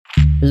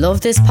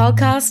Love this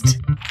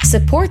podcast?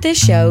 Support this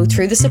show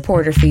through the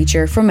supporter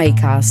feature from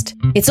Acast.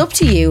 It's up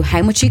to you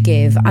how much you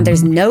give and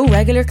there's no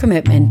regular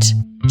commitment.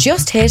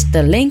 Just hit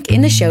the link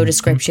in the show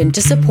description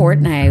to support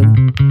now.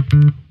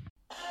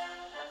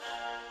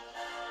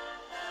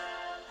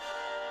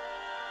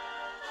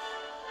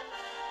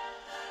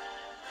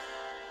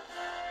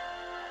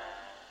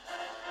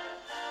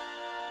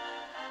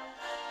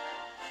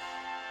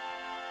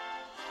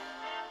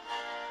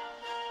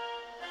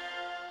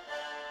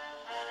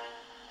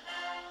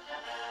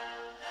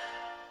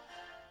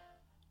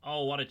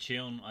 Oh, what a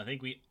tune. I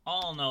think we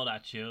all know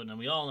that tune and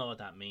we all know what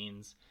that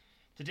means.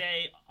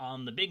 Today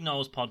on the Big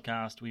Nose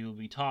podcast, we will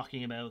be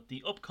talking about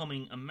the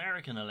upcoming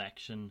American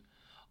election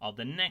of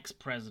the next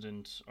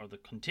president or the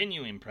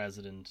continuing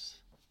president.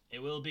 It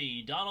will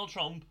be Donald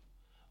Trump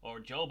or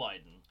Joe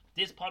Biden.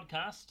 This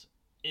podcast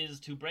is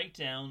to break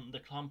down the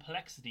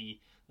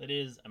complexity that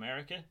is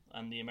America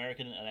and the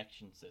American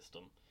election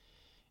system.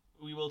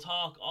 We will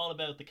talk all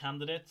about the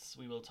candidates.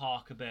 We will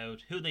talk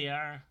about who they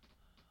are,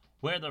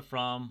 where they're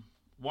from,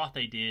 what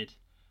they did,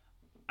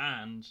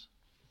 and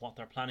what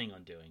they're planning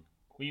on doing.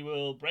 We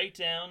will break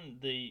down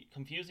the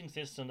confusing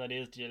system that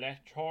is the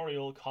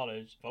Electoral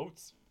College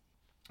votes,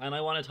 and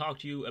I want to talk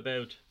to you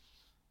about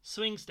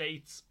swing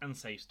states and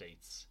safe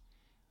states.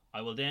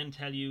 I will then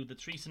tell you the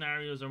three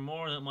scenarios or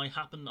more that might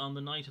happen on the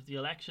night of the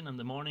election and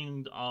the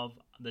morning of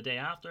the day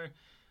after,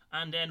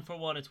 and then for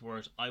what it's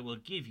worth, I will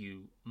give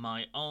you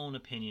my own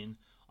opinion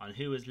on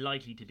who is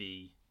likely to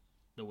be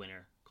the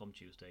winner come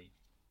Tuesday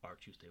or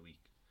Tuesday week,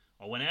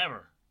 or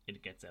whenever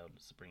it gets out of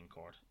the Supreme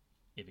Court,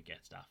 if it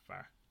gets that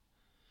far.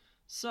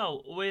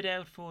 So,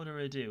 without further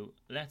ado,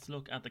 let's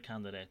look at the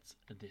candidates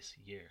this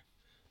year.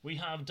 We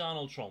have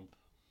Donald Trump.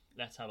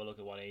 Let's have a look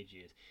at what age he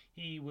is.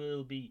 He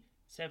will be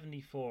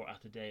 74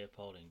 at the day of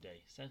polling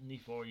day.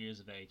 74 years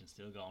of age and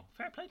still going.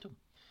 Fair play to him.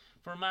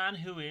 For a man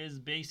who is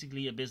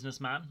basically a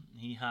businessman,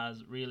 he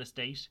has real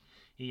estate,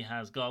 he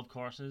has golf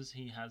courses,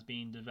 he has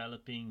been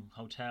developing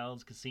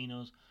hotels,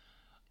 casinos,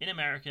 in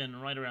America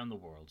and right around the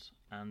world.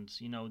 And,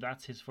 you know,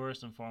 that's his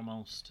first and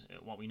foremost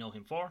what we know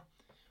him for.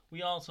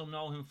 We also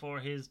know him for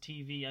his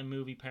TV and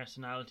movie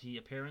personality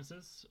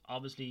appearances.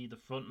 Obviously, the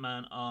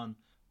frontman on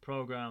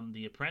program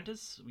The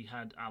Apprentice. We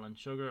had Alan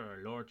Sugar,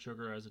 or Lord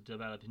Sugar, as it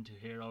developed into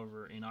here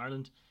over in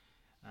Ireland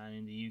and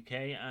in the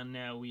UK. And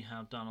now we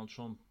have Donald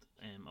Trump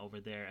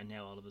over there, and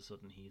now all of a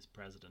sudden he's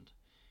president.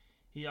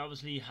 He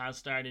obviously has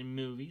starred in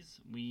movies.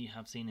 We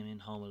have seen him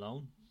in Home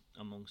Alone,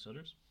 amongst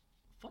others.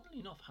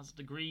 Funnily enough, has a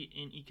degree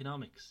in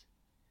economics.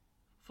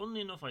 Funnily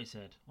enough, I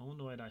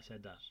wonder why I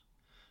said that.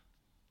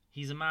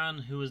 He's a man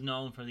who is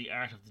known for The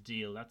Art of the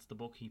Deal. That's the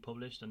book he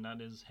published, and that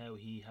is how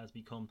he has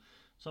become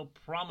so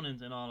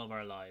prominent in all of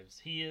our lives.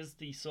 He is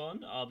the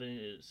son of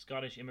a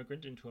Scottish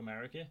immigrant into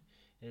America.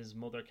 His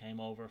mother came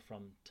over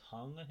from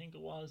Tongue, I think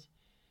it was,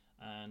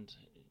 and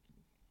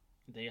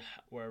they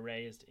were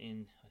raised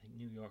in, I think,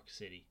 New York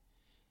City.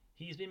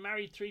 He's been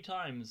married 3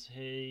 times.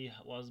 He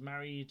was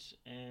married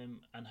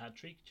and had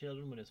 3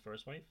 children with his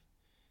first wife,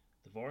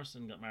 divorced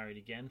and got married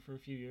again for a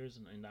few years,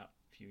 and in that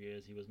few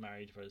years he was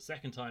married for the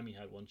second time. He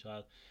had 1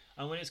 child,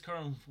 and with his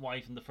current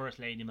wife and the First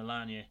Lady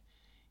Melania,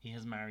 he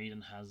has married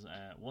and has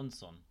 1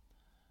 son,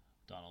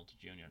 Donald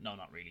Jr. No,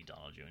 not really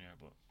Donald Jr.,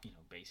 but, you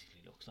know,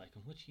 basically looks like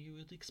him, which you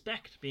would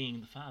expect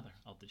being the father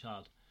of the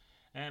child.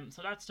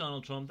 So that's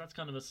Donald Trump. That's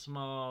kind of a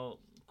small,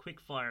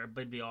 quick-fire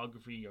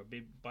bibliography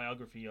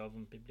biography of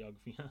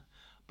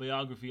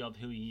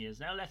who he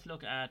is. Now let's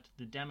look at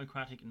the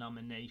Democratic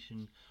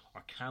nomination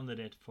or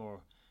candidate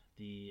for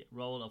the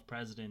role of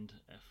president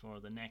for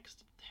the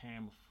next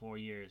term of 4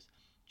 years.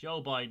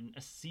 Joe Biden,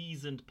 a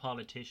seasoned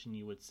politician,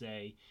 you would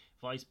say.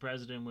 Vice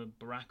president with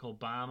Barack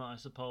Obama, I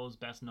suppose,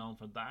 best known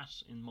for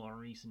that in more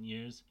recent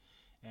years,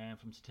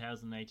 from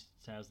 2008 to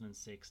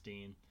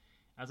 2016.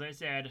 As I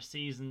said, a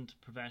seasoned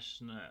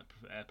professional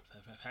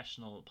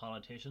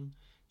politician.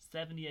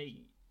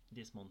 78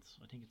 this month.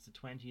 I think it's the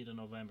 20th of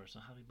November, so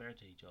happy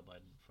birthday, Joe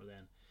Biden, for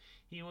then.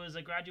 He was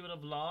a graduate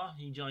of law.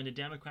 He joined the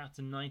Democrats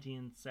in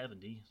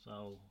 1970,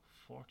 so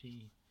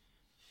 50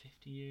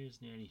 years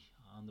nearly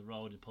on the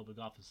road in public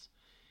office.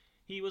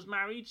 He was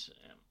married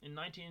in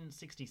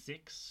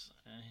 1966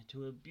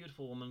 to a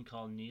beautiful woman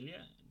called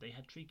Nelia. They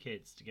had 3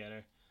 kids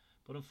together,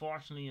 but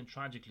unfortunately and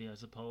tragically, I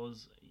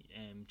suppose,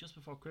 just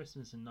before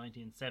Christmas in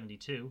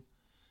 1972,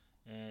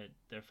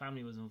 their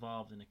family was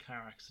involved in a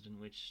car accident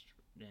which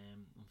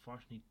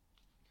unfortunately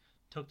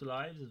took the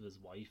lives of his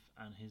wife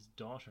and his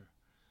daughter.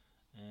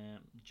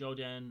 Joe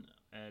then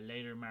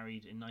later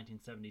married in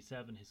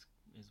 1977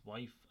 his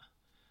wife,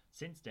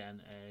 since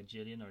then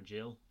Jillian, or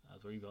Jill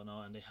as we all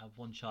know, and they have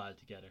 1 child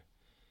together.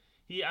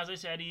 He, as I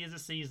said, he is a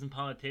seasoned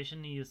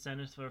politician. He is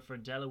senator for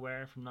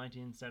Delaware from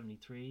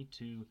 1973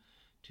 to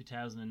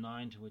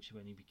 2009, to which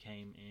when he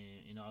became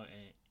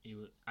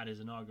at his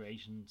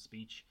inauguration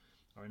speech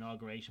or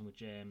inauguration with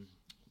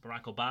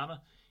Barack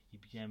Obama, he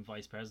became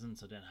vice president,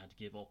 so then had to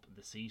give up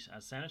the seat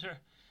as senator.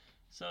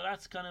 So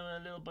that's kind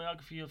of a little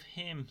biography of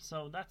him.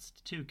 So that's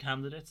the 2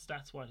 candidates.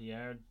 That's what he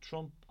are.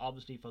 Trump,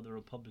 obviously, for the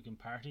Republican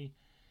Party.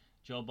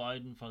 Joe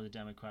Biden for the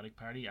Democratic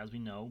Party. As we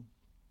know,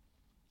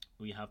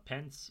 we have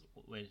Pence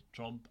with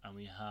Trump and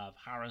we have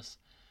Harris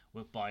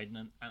with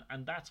Biden,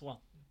 and that's what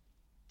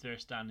they're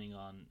standing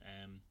on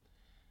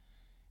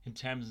in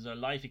terms of their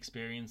life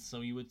experience.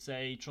 So you would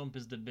say Trump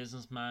is the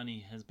businessman.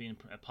 He has been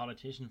a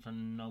politician for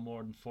no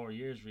more than 4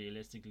 years,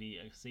 realistically,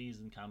 a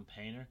seasoned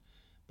campaigner.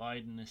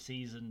 Biden, a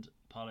seasoned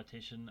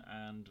politician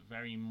and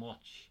very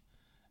much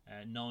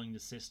knowing the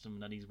system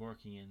that he's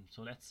working in.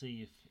 So let's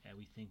see if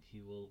we think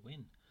he will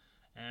win.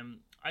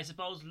 I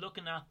suppose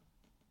looking at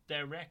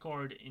their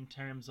record in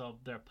terms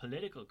of their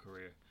political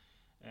career,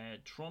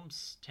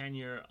 Trump's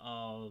tenure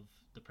of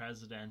the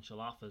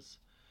presidential office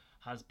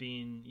has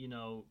been,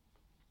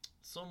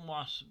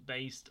 somewhat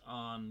based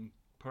on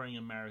putting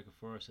America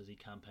first as he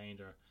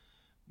campaigned, or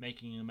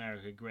making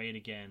America great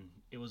again.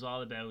 It was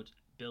all about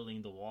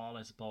building the wall,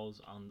 I suppose,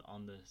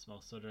 on the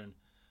most southern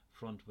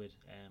front with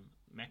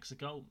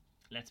Mexico.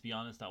 Let's be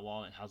honest, that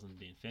wall, it hasn't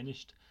been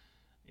finished.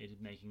 It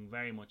is making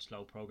very much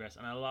slow progress,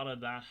 and a lot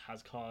of that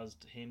has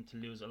caused him to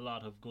lose a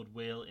lot of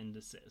goodwill in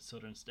the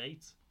southern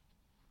states.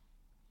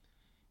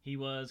 He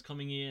was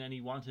coming in and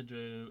he wanted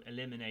to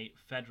eliminate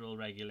federal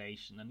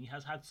regulation, and he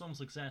has had some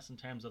success in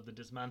terms of the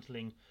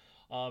dismantling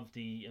of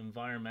the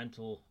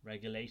environmental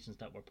regulations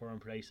that were put in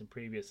place in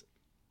previous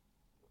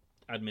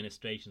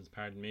administrations,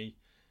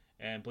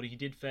 but he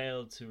did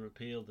fail to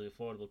repeal the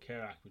Affordable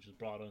Care Act, which was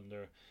brought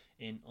under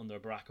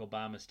Barack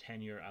Obama's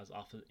tenure as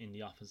in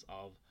the office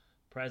of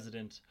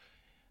president.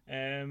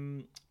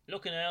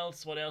 Looking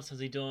else, what else has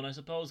he done? I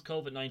suppose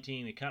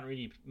COVID-19. We can't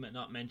really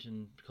not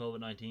mention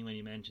COVID-19 when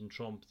you mention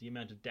Trump. The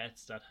amount of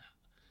deaths that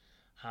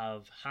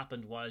have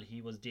happened while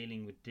he was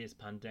dealing with this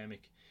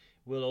pandemic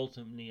will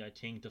ultimately, I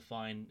think,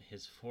 define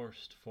his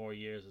first 4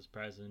 years as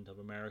president of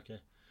America.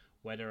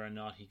 Whether or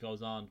not he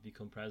goes on to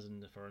become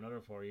president for another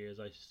 4 years,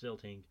 I still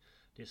think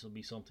this will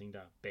be something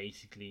that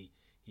basically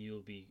he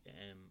will be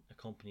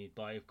accompanied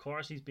by. Of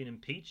course, he's been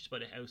impeached by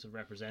the House of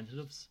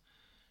Representatives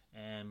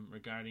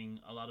regarding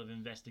a lot of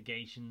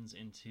investigations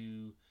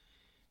into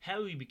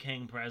how he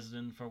became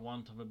president, for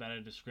want of a better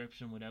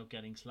description, without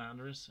getting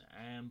slanderous.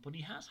 But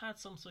he has had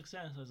some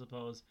success, I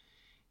suppose.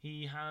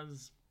 He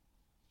has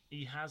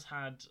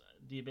had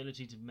the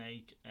ability to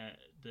make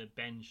the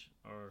bench,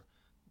 or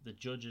the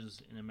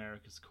judges in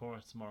America's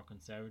courts, more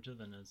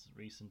conservative, and as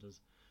recent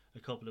as a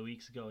couple of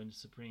weeks ago in the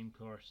Supreme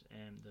Court,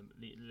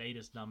 the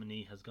latest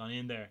nominee has gone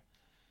in there.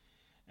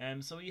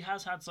 So he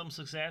has had some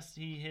success.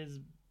 He has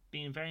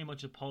been very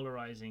much a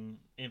polarizing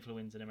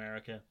influence in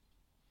America.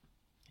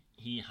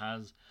 He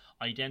has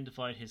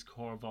identified his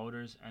core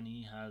voters, and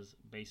he has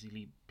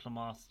basically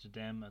plumosed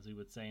them, as we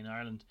would say in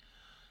Ireland.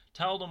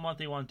 Tell them what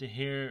they want to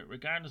hear,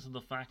 regardless of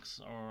the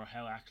facts or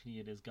how actually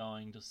it is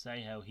going. Just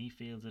say how he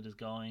feels it is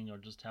going, or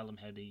just tell them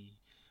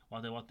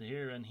what they want to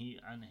hear, and he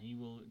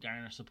will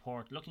garner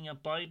support. Looking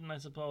at Biden, I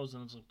suppose,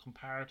 and it's a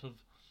comparative.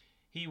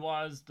 He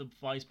was the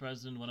vice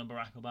president when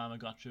Barack Obama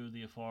got through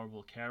the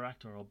Affordable Care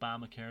Act, or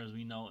Obamacare as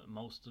we know it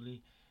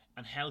mostly,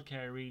 and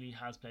healthcare really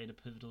has played a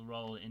pivotal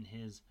role in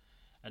his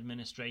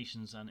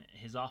administrations and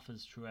his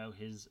office throughout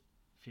his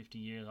 50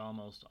 years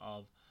almost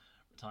of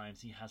times.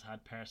 He has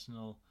had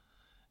personal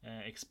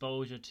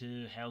exposure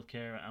to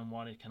healthcare and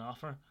what it can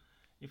offer.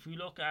 If we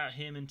look at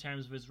him in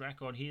terms of his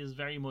record, he is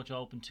very much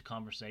open to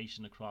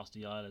conversation across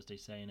the aisle, as they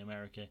say in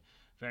America.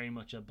 Very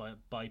much a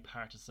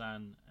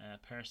bipartisan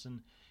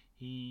person.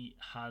 He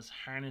has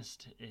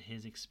harnessed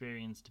his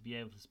experience to be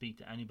able to speak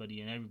to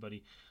anybody and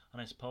everybody,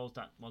 and I suppose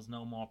that was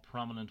no more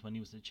prominent when he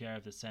was the chair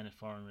of the Senate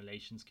Foreign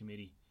Relations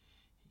Committee.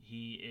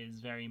 He is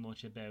very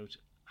much about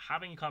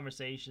having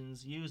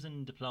conversations,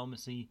 using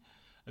diplomacy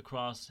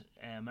across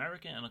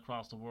America and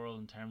across the world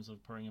in terms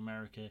of putting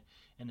America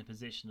in a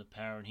position of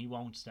power, and he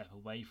won't step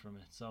away from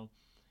it. So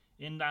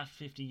in that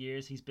 50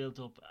 years, he's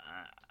built up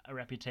a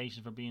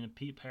reputation for being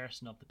a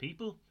person of the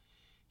people.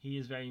 He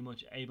is very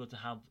much able to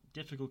have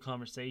difficult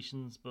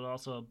conversations, but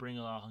also bring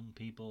along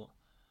people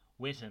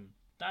with him.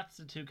 That's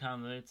the two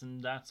candidates,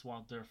 and that's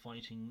what they're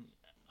fighting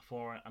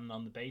for, and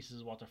on the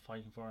basis of what they're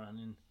fighting for.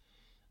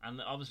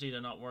 And obviously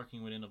they're not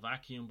working within a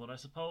vacuum, but I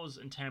suppose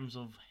in terms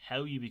of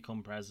how you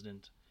become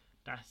president,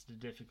 that's the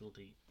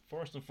difficulty.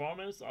 First and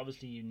foremost,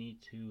 obviously you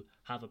need to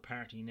have a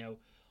party. Now,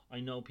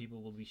 I know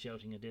people will be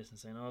shouting at this and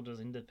saying, oh, there's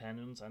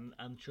independence, and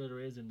I'm sure there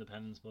is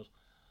independence, but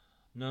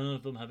none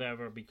of them have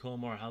ever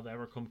become or have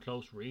ever come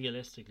close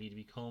realistically to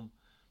become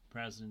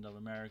president of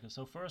America.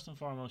 So first and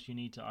foremost, you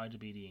need to either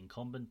be the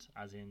incumbent,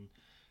 as in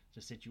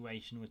the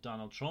situation with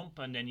Donald Trump,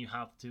 and then you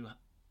have to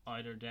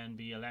either then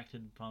be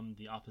elected from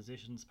the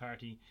opposition's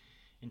party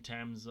in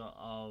terms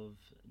of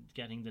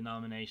getting the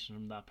nomination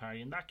from that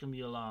party, and that can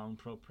be a long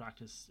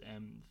practice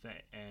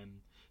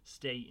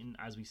state,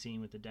 as we've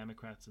seen with the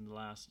Democrats in the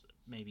last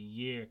maybe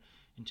year,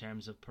 in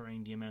terms of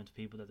putting the amount of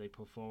people that they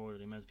put forward,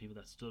 the amount of people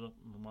that stood up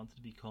and wanted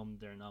to become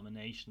their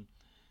nomination.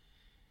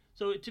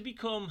 So to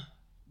become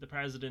the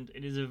president,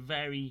 it is a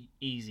very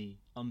easy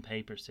on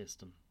paper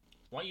system.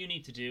 What you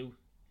need to do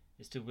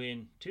is to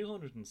win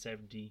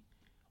 270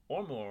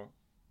 or more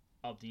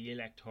of the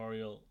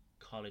electoral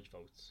college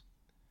votes.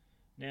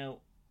 Now,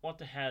 what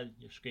the hell,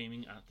 you're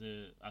screaming at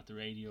the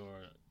radio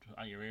or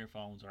at your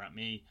earphones or at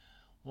me.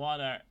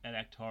 What are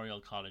electoral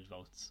college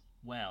votes?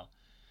 Well,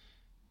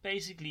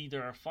 basically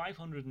there are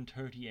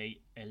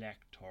 538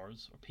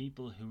 electors, or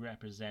people who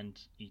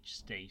represent each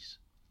state,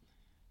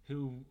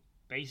 who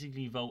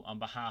basically vote on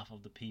behalf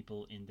of the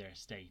people in their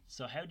state.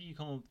 So how do you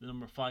come up with the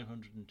number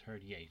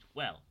 538?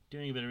 Well,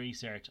 doing a bit of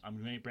research,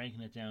 I'm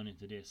breaking it down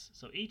into this.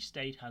 So each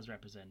state has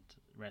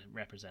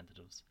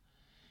representatives.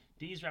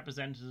 These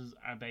representatives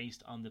are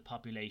based on the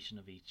population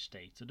of each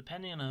state. So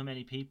depending on how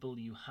many people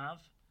you have,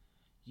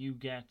 you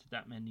get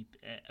that many,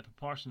 a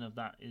proportion of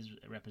that is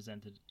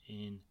represented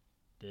in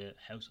the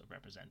House of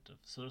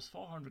Representatives. So there's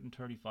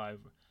 435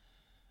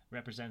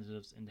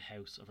 representatives in the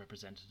House of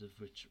Representatives,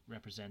 which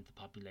represent the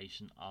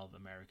population of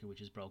America,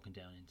 which is broken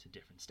down into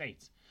different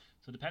states.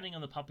 So depending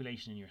on the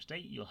population in your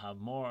state, you'll have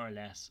more or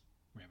less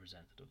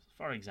representatives.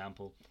 For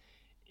example,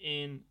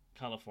 in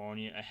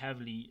California, a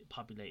heavily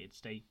populated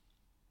state,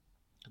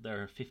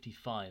 there are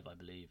 55, I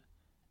believe,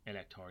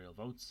 electoral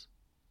votes.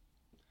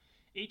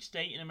 Each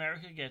state in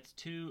America gets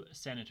 2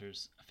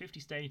 senators. 50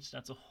 states,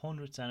 that's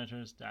 100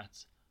 senators,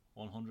 that's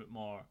 100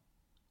 more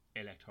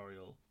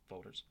electoral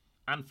voters.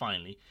 And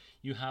finally,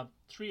 you have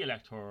 3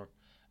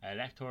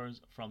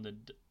 electors from the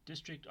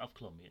District of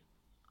Columbia.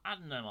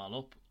 Adding them all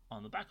up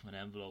on the back of an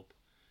envelope,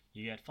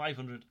 you get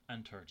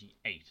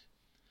 538.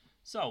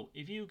 So,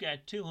 if you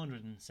get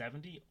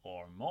 270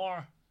 or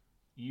more,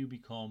 you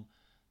become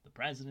the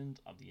President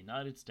of the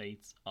United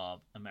States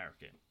of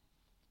America.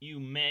 You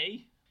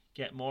may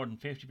get more than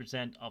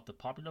 50% of the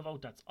popular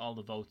vote, that's all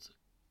the votes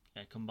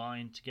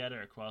combined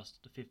together across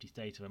the 50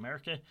 states of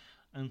America,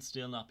 and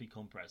still not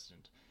become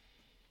president.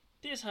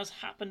 This has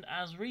happened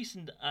as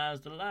recent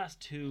as the last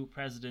 2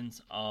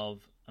 presidents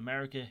of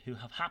America who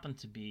have happened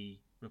to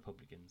be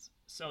Republicans.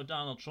 So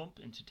Donald Trump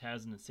in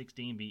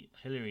 2016 beat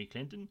Hillary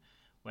Clinton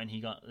when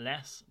he got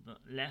less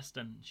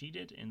than she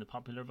did in the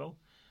popular vote.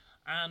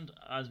 And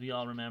as we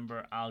all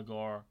remember, Al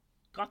Gore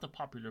got the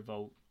popular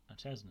vote in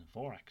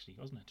 2004, actually,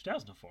 wasn't it?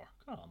 2004.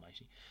 God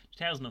almighty.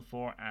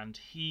 2004, and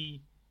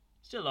he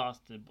still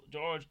lost to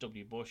George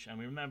W. Bush, and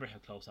we remember how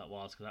close that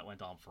was because that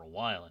went on for a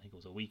while. I think it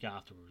was a week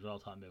afterwards. We were all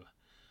talking about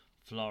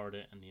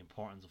Florida and the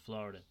importance of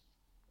Florida.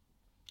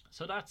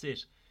 So that's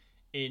it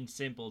in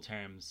simple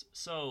terms.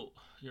 So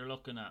you're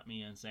looking at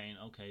me and saying,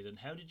 okay, then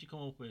how did you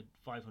come up with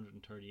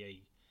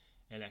 538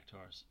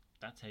 electors?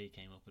 That's how you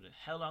came up with it.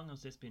 How long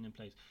has this been in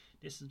place?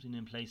 This has been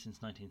in place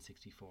since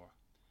 1964.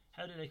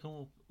 How did they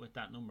come up with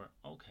that number?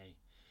 Okay,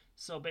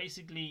 so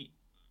basically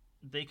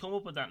they come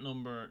up with that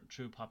number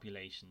through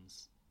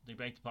populations. They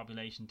break the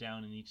population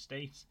down in each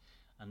state,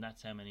 and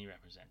that's how many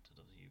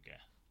representatives you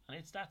get. And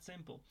it's that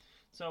simple.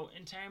 So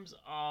in terms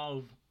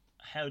of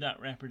how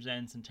that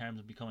represents in terms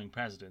of becoming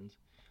president,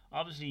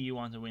 obviously you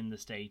want to win the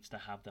states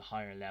that have the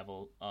higher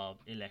level of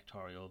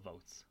electoral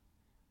votes.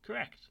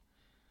 Correct.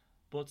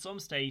 But some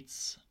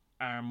states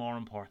are more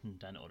important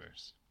than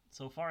others.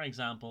 So for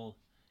example,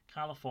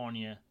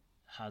 California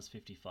has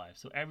 55,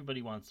 so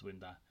everybody wants to win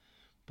that.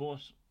 But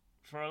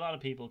for a lot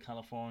of people,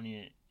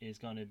 California is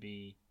going to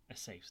be a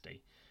safe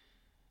state.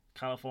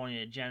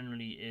 California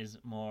generally is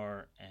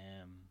more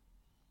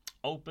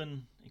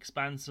open,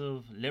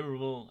 expansive,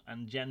 liberal,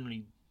 and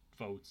generally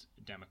votes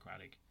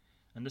Democratic.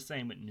 And the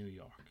same with New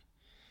York.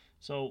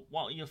 So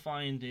what you'll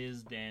find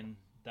is then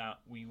that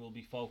we will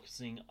be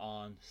focusing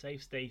on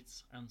safe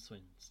states and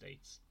swing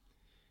states.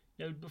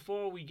 Now,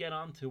 before we get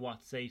on to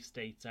what safe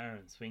states are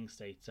and swing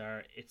states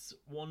are, it's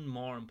one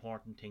more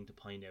important thing to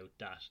point out,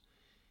 that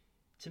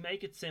to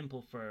make it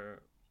simple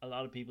for a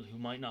lot of people who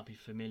might not be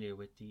familiar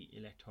with the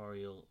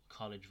electoral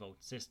college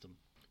vote system,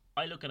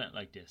 I look at it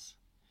like this.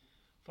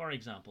 For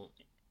example,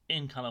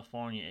 in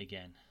California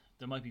again,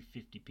 there might be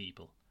 50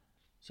 people.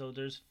 So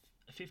there's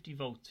 50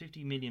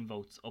 million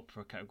votes up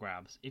for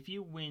grabs. If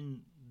you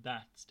win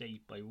that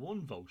state by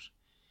 1 vote,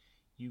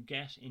 you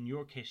get in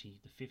your kitty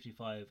the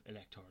 55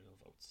 electoral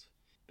votes.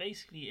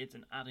 Basically, it's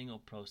an adding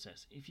up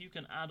process. If you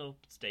can add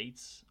up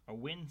states or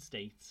win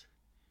states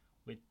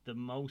with the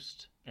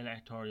most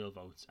electoral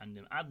votes and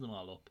then add them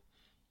all up,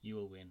 you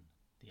will win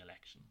the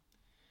election.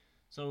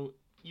 So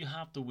you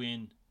have to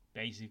win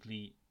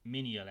basically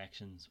mini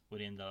elections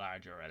within the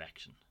larger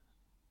election.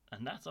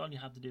 And that's all you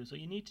have to do. So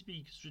you need to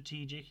be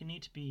strategic. You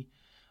need to be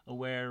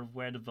aware of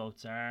where the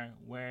votes are,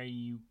 where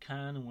you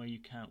can and where you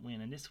can't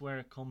win. And this is where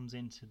it comes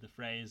into the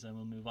phrase, and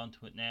we'll move on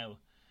to it now,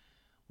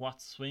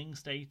 what swing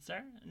states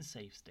are and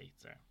safe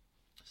states are.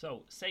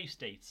 So safe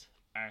states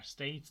are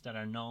states that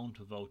are known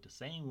to vote the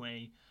same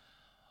way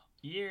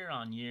year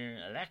on year,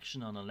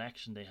 election on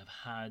election. They have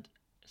had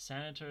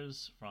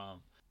senators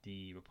from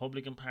the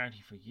Republican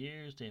Party for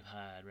years. They've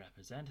had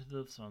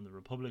representatives from the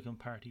Republican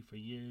Party for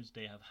years.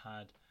 They have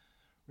had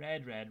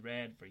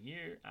red for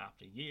year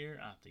after year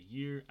after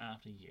year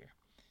after year.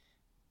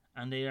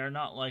 And they are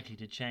not likely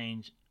to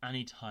change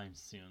anytime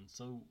soon.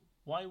 So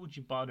why would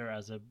you bother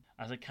as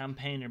a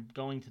campaigner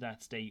going to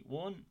that state?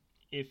 1,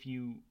 if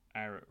you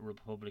are a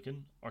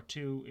Republican, or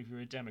 2, if you're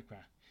a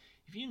Democrat.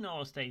 If you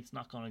know a state's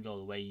not going to go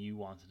the way you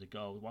want it to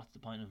go, what's the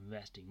point of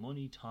investing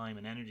money, time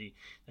and energy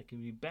that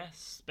can be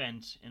best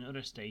spent in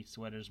other states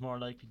where there's more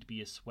likely to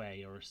be a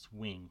sway or a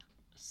swing?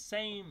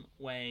 Same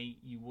way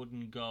you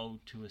wouldn't go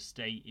to a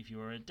state if you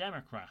were a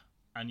Democrat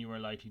and you were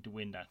likely to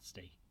win that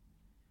state.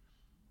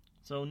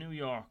 So New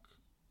York,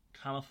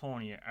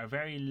 California are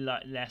very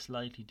less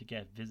likely to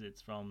get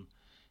visits from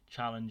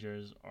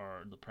challengers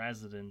or the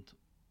president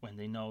when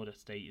they know that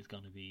state is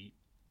going to be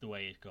the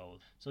way it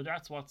goes. So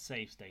that's what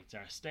safe states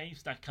are.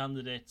 States that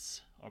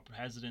candidates or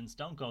presidents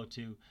don't go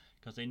to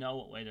because they know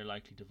what way they're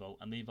likely to vote,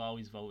 and they've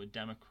always voted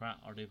Democrat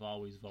or they've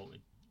always voted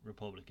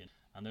Republican.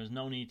 And there's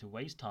no need to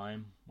waste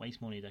time,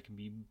 waste money that can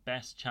be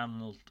best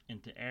channeled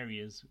into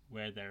areas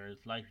where there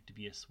is likely to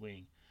be a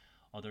swing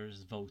or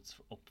there's votes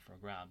up for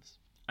grabs.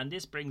 And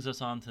this brings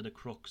us on to the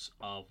crux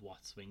of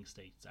what swing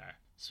states are.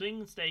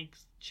 Swing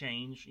states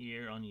change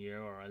year on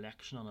year or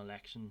election on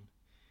election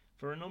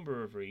for a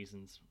number of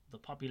reasons. The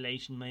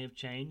population may have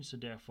changed, so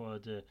therefore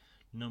the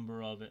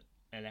number of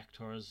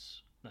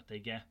electors that they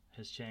get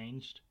has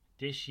changed.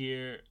 This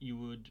year you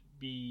would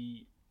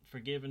be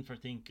forgiven for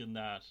thinking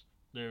that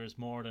there is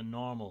more than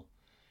normal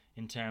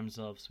in terms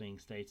of swing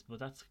states, but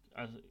that's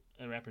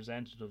a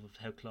representative of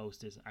how close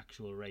this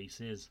actual race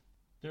is.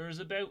 There is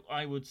about,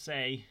 I would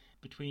say,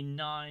 between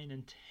 9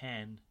 and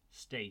 10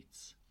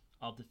 states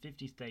of the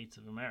 50 states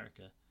of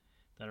America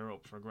that are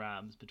up for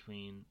grabs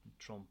between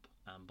Trump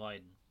and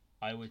Biden.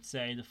 I would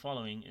say the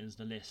following is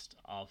the list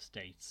of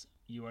states.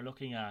 You are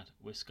looking at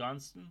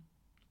Wisconsin,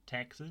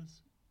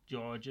 Texas,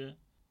 Georgia,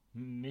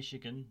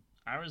 Michigan,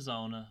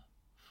 Arizona,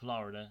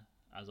 Florida,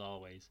 as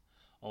always,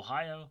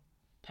 Ohio,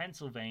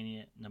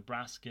 Pennsylvania,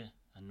 Nebraska,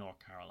 and North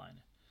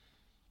Carolina.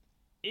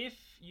 If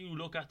you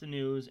look at the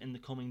news in the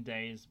coming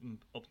days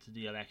up to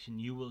the election,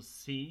 you will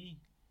see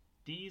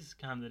these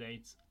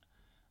candidates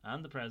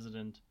and the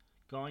president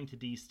going to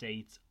these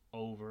states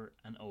over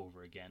and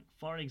over again.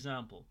 For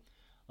example,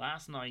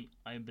 last night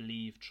I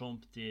believe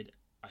Trump did,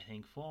 I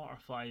think, 4 or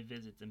 5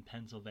 visits in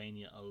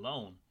Pennsylvania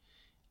alone,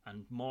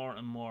 and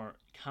more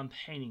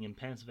campaigning in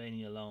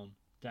Pennsylvania alone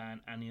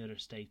than any other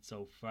state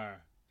so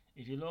far.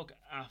 If you look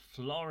at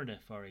Florida,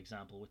 for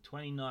example, with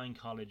 29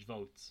 college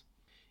votes,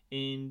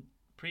 in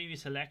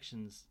previous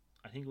elections,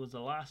 I think it was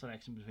the last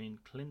election between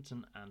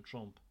Clinton and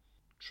Trump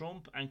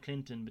and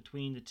Clinton,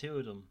 between the two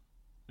of them,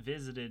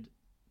 visited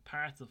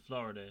parts of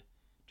Florida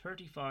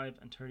 35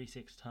 and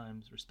 36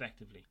 times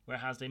respectively,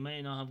 whereas they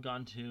may not have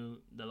gone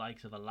to the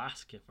likes of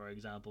Alaska, for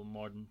example,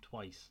 more than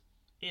twice,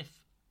 if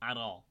at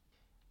all.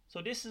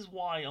 So this is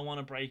why I want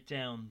to break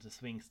down the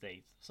swing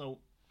states. So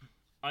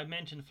I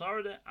mentioned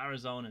Florida,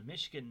 Arizona,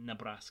 Michigan,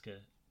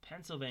 Nebraska,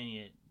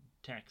 Pennsylvania,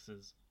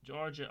 Texas,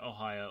 Georgia,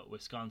 Ohio,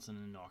 Wisconsin,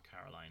 and North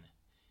Carolina.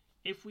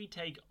 If we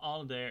take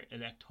all their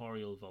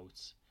electoral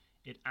votes,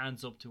 it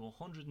adds up to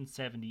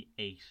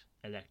 178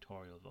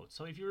 electoral votes.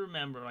 So if you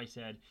remember, I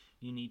said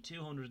you need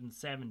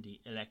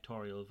 270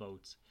 electoral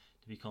votes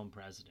to become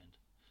president.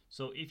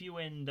 So if you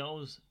win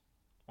those,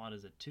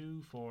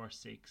 2, 4,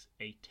 6,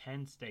 8,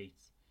 10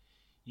 states,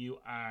 you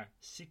are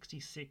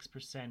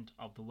 66%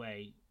 of the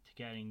way to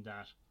getting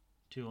that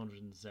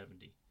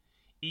 270,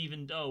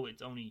 even though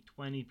it's only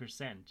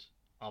 20%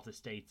 of the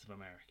states of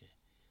America.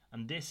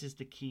 And this is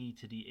the key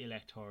to the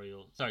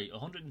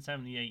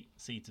 178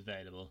 seats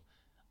available,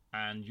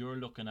 and you're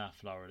looking at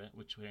Florida,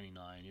 which is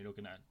 29, you're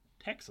looking at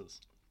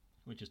Texas,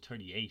 which is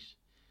 38,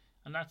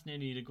 and that's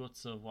nearly the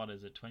guts of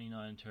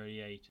 29,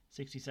 38,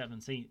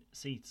 67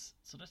 seats.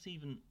 So that's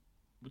even,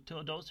 with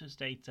those 2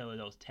 states out of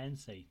those 10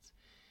 states,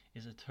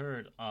 is a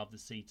third of the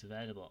seats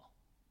available.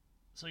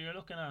 So you're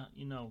looking at,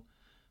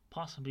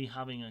 possibly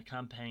having a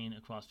campaign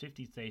across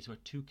 50 states where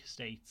 2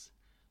 states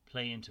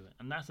play into it.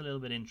 And that's a little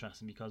bit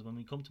interesting, because when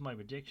we come to my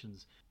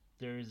predictions,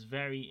 there is a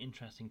very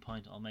interesting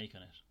point I'll make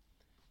on it.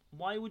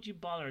 Why would you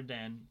bother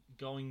then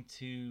going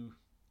to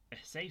a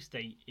safe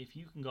state if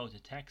you can go to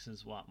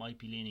Texas, what might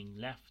be leaning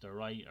left or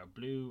right or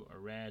blue or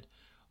red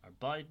or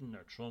Biden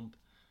or Trump,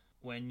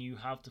 when you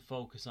have to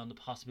focus on the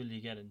possibility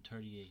of getting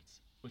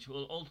 38s, which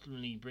will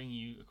ultimately bring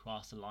you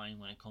across the line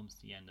when it comes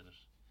to the end of it.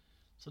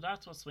 So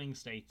that's what swing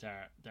states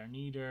are. They're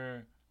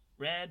neither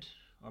red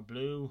or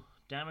blue,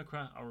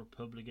 Democrat or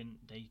Republican.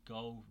 They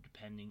go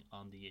depending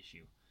on the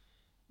issue.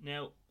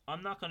 Now,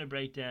 I'm not going to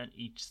break down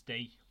each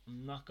state.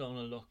 I'm not going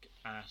to look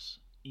at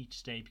each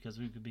state because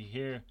we could be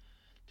here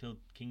till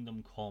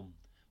kingdom come.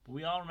 But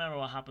we all remember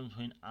what happened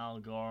between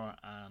Al Gore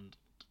and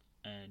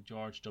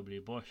George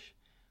W. Bush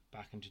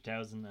back in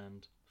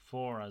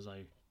 2004, as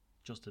I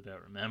just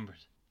about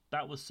remembered.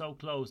 That was so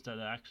close that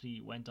it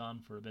actually went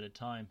on for a bit of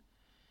time.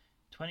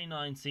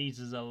 29 seats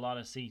is a lot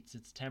of seats.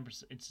 It's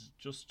 10%. It's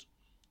just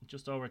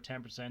over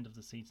 10% of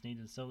the seats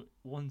needed. So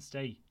one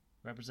state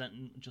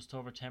representing just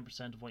over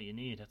 10% of what you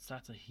need. That's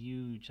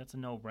a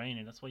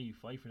no-brainer. That's why you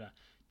fight for that.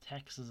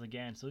 Texas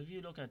again. So if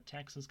you look at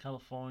Texas,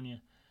 California,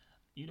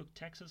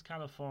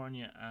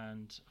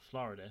 and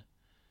Florida,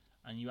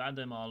 and you add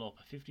them all up,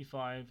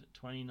 55,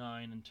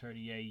 29, and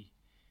 38,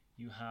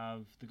 you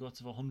have the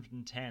guts of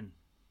 110.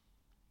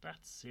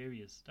 That's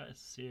serious. That is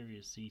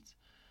serious seats.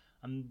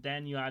 and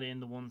then you add in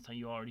the ones that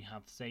you already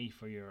have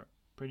safe or you're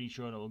pretty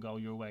sure that will go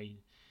your way.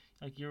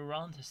 Like, you're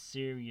on to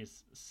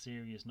serious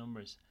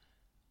numbers.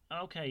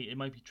 Okay, it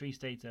might be 3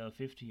 states out of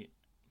 50,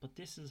 but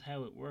this is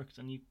how it works.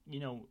 And you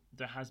know,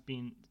 there has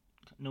been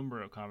a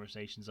number of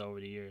conversations over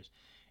the years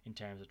in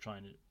terms of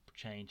trying to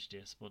change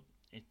this, but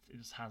it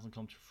just hasn't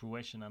come to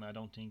fruition, and I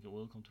don't think it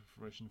will come to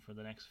fruition for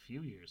the next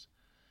few years.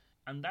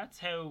 And that's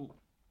how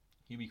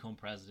you become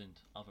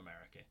president of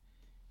America.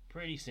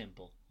 Pretty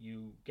simple.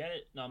 You get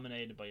it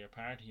nominated by your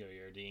party, or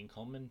you're the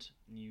incumbent.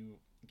 You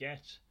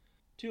get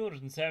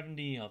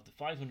 270 of the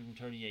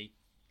 538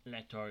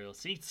 electoral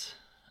seats,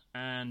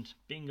 and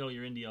bingo,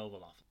 you're in the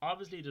Oval Office.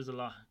 Obviously, there's a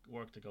lot of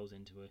work that goes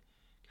into it.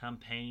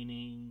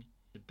 Campaigning,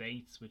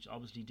 debates, which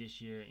obviously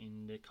this year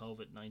in the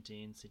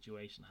COVID-19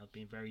 situation have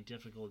been very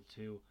difficult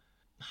to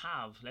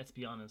have. Let's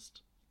be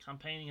honest.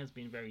 Campaigning has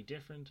been very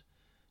different.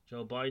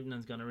 Joe Biden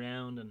has gone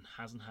around and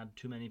hasn't had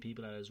too many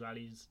people at his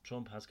rallies.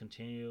 Trump has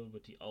continued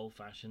with the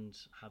old-fashioned,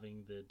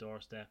 having the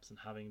doorsteps and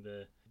having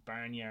the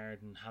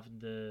barnyard and having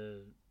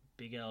the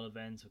big L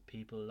events with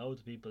people, loads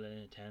of people in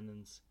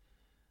attendance.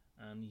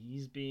 And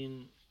he's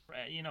been,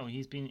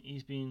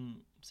 he's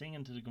been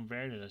singing to the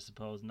converted, I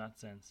suppose, in that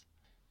sense.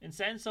 In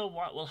sense of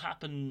what will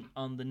happen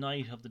on the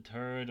night of the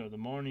 3rd or the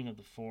morning of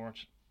the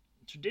 4th,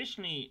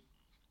 traditionally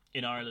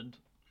in Ireland,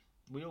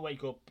 we'll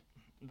wake up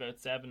about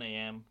 7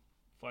 a.m.,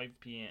 5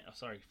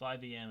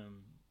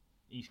 a.m.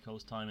 East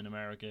Coast time in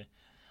America,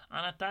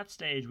 and at that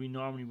stage we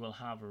normally will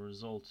have a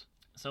result.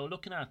 So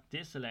looking at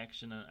this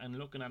election and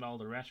looking at all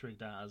the rhetoric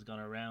that has gone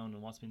around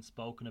and what's been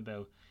spoken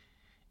about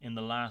in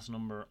the last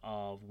number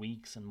of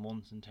weeks and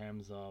months in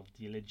terms of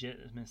the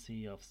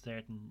legitimacy of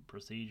certain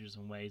procedures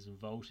and ways of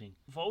voting.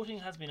 Voting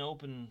has been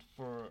open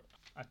for,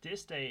 at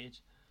this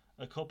stage,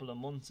 a couple of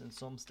months in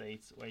some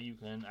states, where you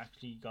can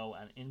actually go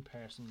and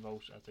in-person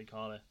vote, as they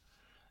call it,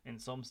 in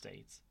some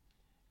states.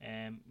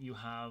 You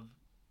have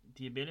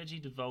the ability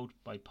to vote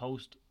by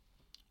post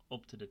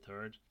up to the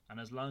 3rd, and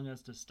as long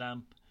as the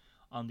stamp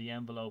on the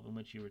envelope in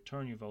which you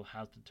return your vote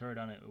has the 3rd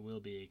on it, it will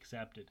be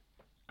accepted.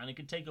 And it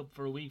could take up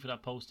for a week for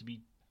that post to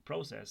be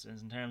processed,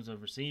 in terms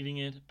of receiving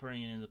it,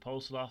 putting it in the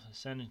postal office,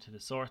 sending it to the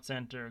sort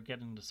centre,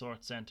 getting the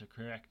sort centre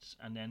correct,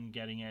 and then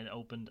getting it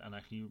opened and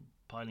actually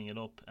piling it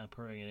up and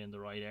putting it in the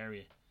right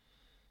area.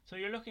 So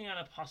you're looking at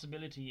a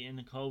possibility in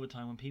the COVID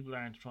time, when people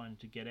aren't trying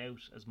to get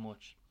out as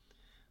much,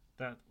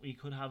 that we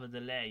could have a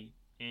delay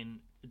in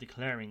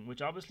declaring,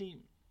 which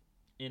obviously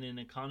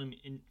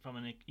from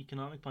an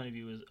economic point of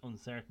view is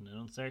uncertain, and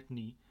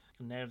uncertainty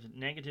can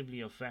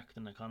negatively affect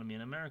an economy,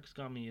 and America's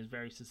economy is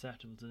very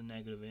susceptible to the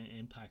negative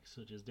impacts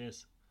such as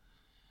this.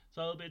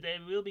 So they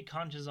will be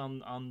conscious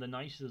on the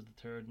night of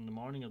the 3rd and the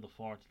morning of the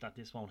 4th that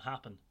this won't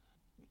happen.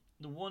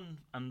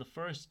 The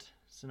first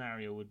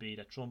scenario would be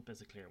that Trump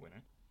is a clear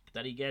winner,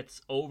 that he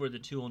gets over the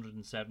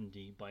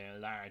 270 by a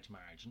large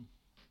margin.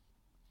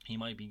 He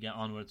might be get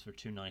onwards for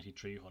 290,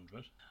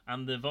 300.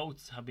 And the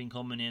votes have been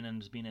coming in, and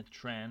there's been a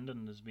trend,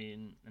 and there's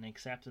been an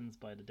acceptance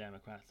by the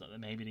Democrats that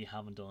maybe they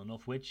haven't done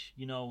enough, which,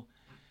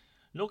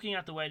 looking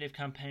at the way they've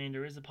campaigned,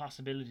 there is a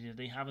possibility that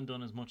they haven't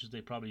done as much as they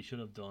probably should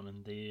have done,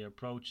 and the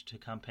approach to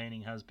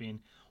campaigning has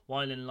been,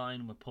 while in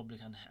line with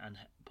public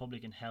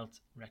and health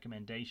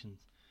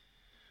recommendations,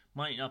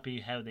 might not be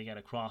how they get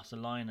across the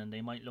line, and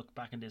they might look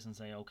back at this and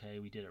say, okay,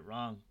 we did it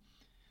wrong.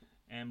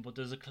 But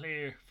there's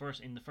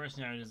in the first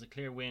scenario, there's a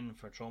clear win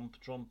for Trump.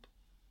 Trump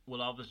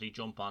will obviously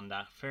jump on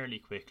that fairly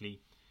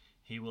quickly.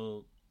 He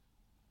will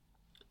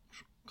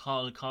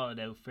call it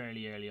out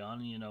fairly early on.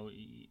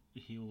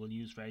 He will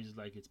use phrases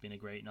like "it's been a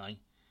great night,"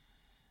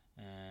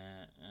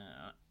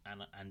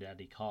 and that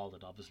he called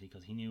it, obviously,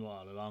 because he knew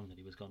all along that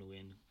he was going to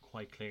win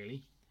quite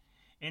clearly.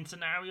 In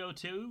scenario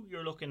 2,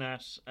 you're looking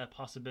at a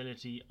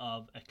possibility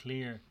of a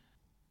clear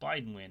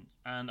Biden win,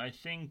 and I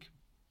think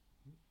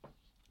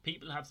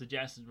people have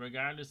suggested,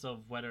 regardless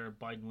of whether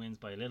Biden wins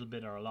by a little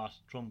bit or a lot,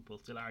 Trump will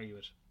still argue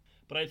it.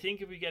 But I think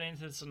if we get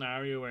into the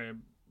scenario where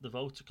the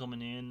votes are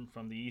coming in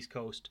from the East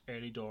Coast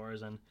early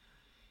doors and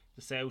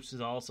the South is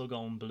also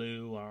going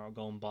blue or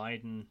going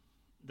Biden,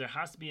 there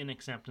has to be an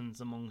acceptance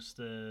amongst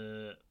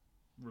the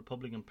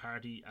Republican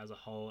Party as a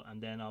whole,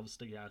 and then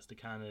obviously as the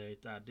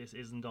candidate, that this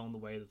isn't going the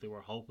way that they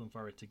were hoping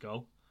for it to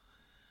go,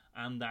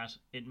 and that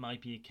it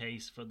might be a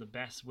case for the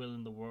best will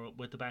in the world,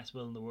 with the best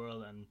will in the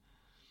world, and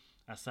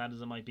as sad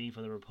as it might be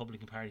for the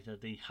Republican Party,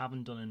 that they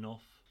haven't done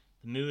enough.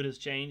 The mood has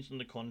changed in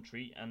the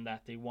country, and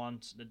that they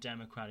want the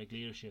Democratic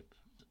leadership.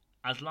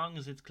 As long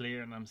as it's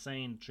clear, and I'm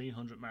saying the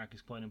 300 mark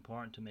is quite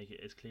important to make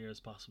it as clear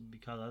as possible,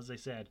 because as I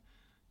said,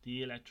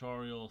 the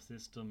electoral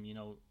system,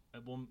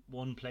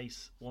 one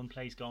place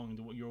going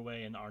your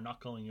way and are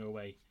not going your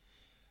way,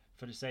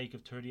 for the sake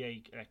of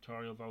 38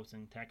 electoral votes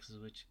in Texas,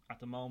 which at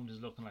the moment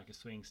is looking like a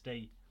swing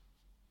state,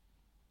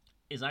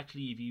 is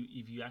actually,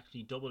 if you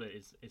actually double it,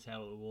 is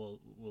how it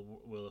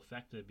will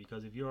affect it.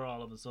 Because if you're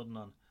all of a sudden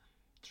on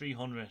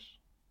 300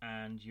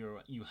 and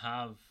you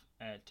have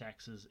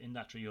Texas in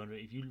that 300,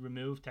 if you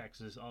remove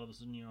Texas, all of a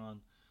sudden you're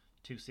on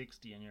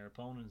 260 and your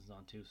opponent is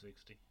on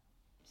 260.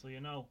 So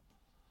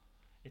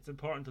it's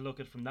important to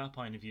look at it from that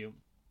point of view.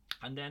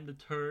 And then the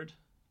third,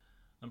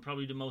 and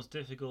probably the most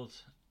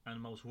difficult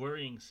and most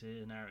worrying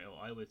scenario,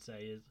 I would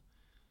say, is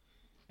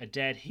a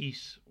dead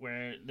heat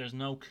where there's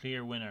no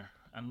clear winner.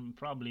 And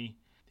probably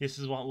this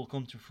is what will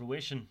come to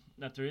fruition,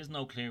 that there is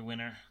no clear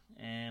winner.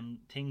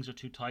 Things are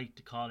too tight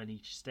to call in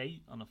each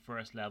state on a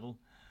first level,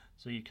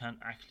 so you can't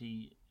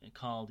actually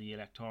call the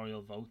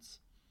electoral votes.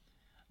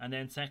 And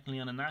then secondly,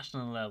 on a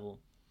national level,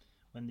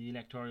 when the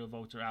electoral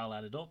votes are all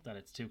added up, that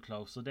it's too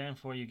close. So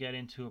therefore you get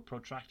into a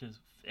protracted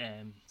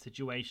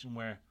situation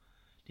where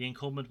the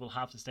incumbent will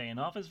have to stay in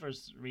office for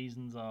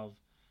reasons of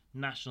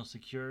national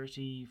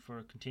security,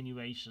 for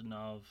continuation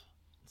of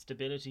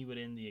stability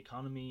within the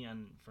economy,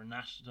 and for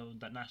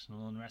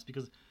national unrest.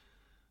 Because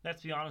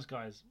let's be honest,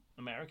 guys,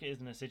 America is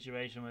in a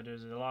situation where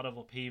there's a lot of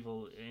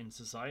upheaval in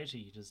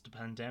society. There's the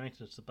pandemic,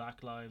 there's the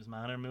Black Lives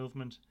Matter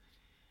movement,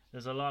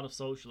 there's a lot of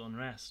social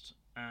unrest,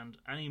 and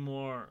any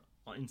more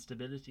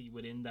instability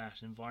within that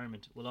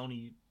environment will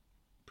only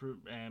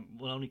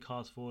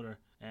cause further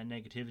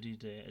negativity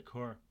to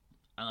occur.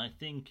 And I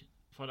think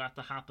for that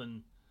to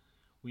happen,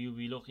 we will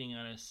be looking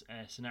at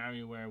a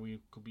scenario where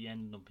we could be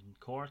ending up in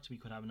court. We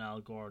could have an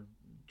Al Gore,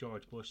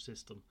 George Bush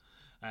system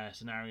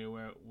scenario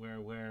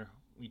where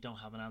we don't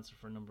have an answer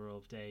for a number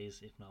of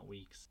days, if not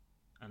weeks,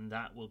 and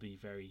that will be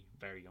very,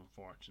 very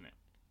unfortunate.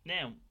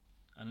 Now,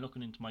 I'm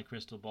looking into my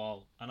crystal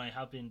ball, and I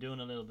have been doing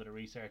a little bit of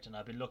research, and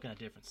I've been looking at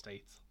different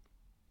states.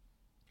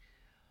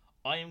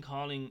 I am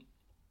calling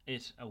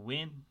it a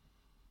win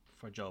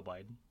for Joe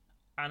Biden,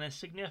 and a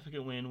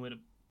significant win with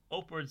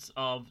upwards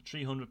of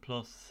 300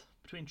 plus,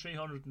 between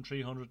 300 and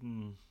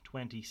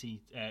 320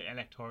 seats,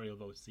 electoral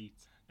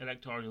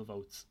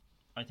votes.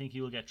 I think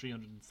he will get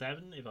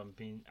 307 if I'm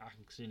being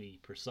actually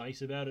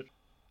precise about it.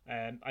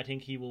 I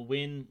think he will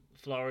win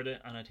Florida,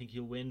 and I think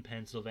he'll win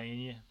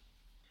Pennsylvania,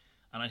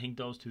 and I think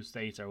those two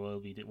states will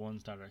be the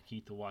ones that are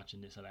key to watch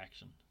in this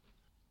election.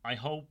 I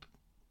hope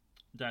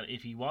that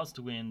if he was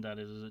to win, that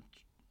it is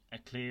a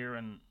clear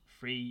and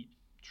free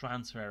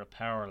transfer of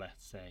power,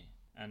 let's say,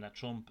 and that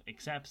Trump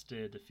accepts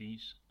the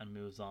defeat and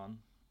moves on.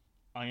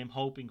 I am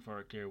hoping for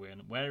a clear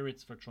win. Whether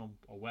it's for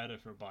Trump or whether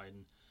for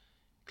Biden,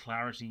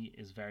 clarity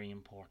is very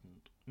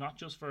important. Not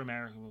just for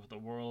America, but for the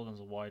world as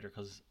a wider,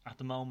 because at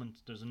the moment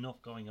there's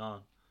enough going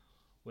on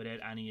without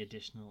any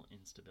additional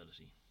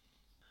instability.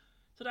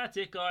 So that's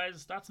it,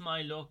 guys. That's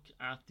my look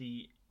at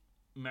the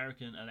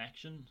American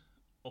election,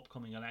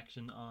 upcoming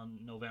election on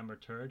November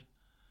 3rd.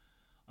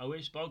 I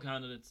wish both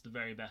candidates the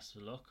very best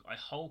of luck. I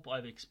hope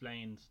I've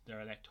explained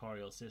their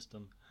electoral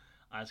system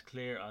as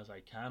clear as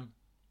I can.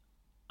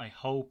 I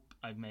hope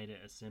I've made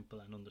it as simple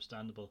and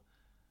understandable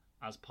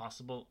as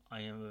possible.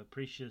 I am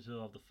appreciative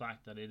of the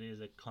fact that it is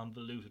a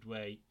convoluted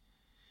way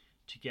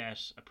to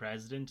get a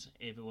president.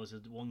 If it was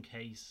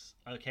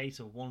a case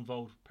of one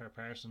vote per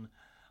person,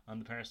 and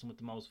the person with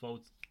the most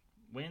votes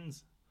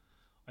wins,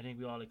 I think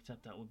we all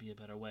accept that would be a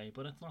better way.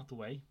 But it's not the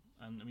way,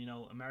 and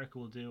America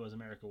will do as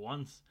America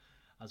wants,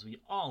 as we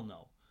all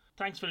know.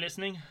 Thanks for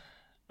listening.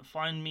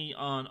 Find me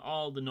on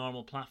all the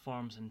normal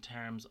platforms in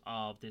terms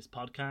of this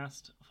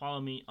podcast.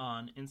 Follow me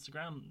on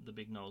Instagram, The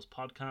Big Nose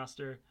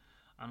Podcaster,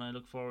 and I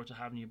look forward to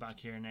having you back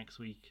here next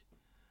week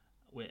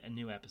with a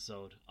new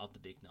episode of The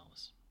Big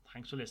Nose.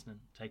 Thanks for listening.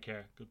 Take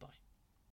care. Goodbye.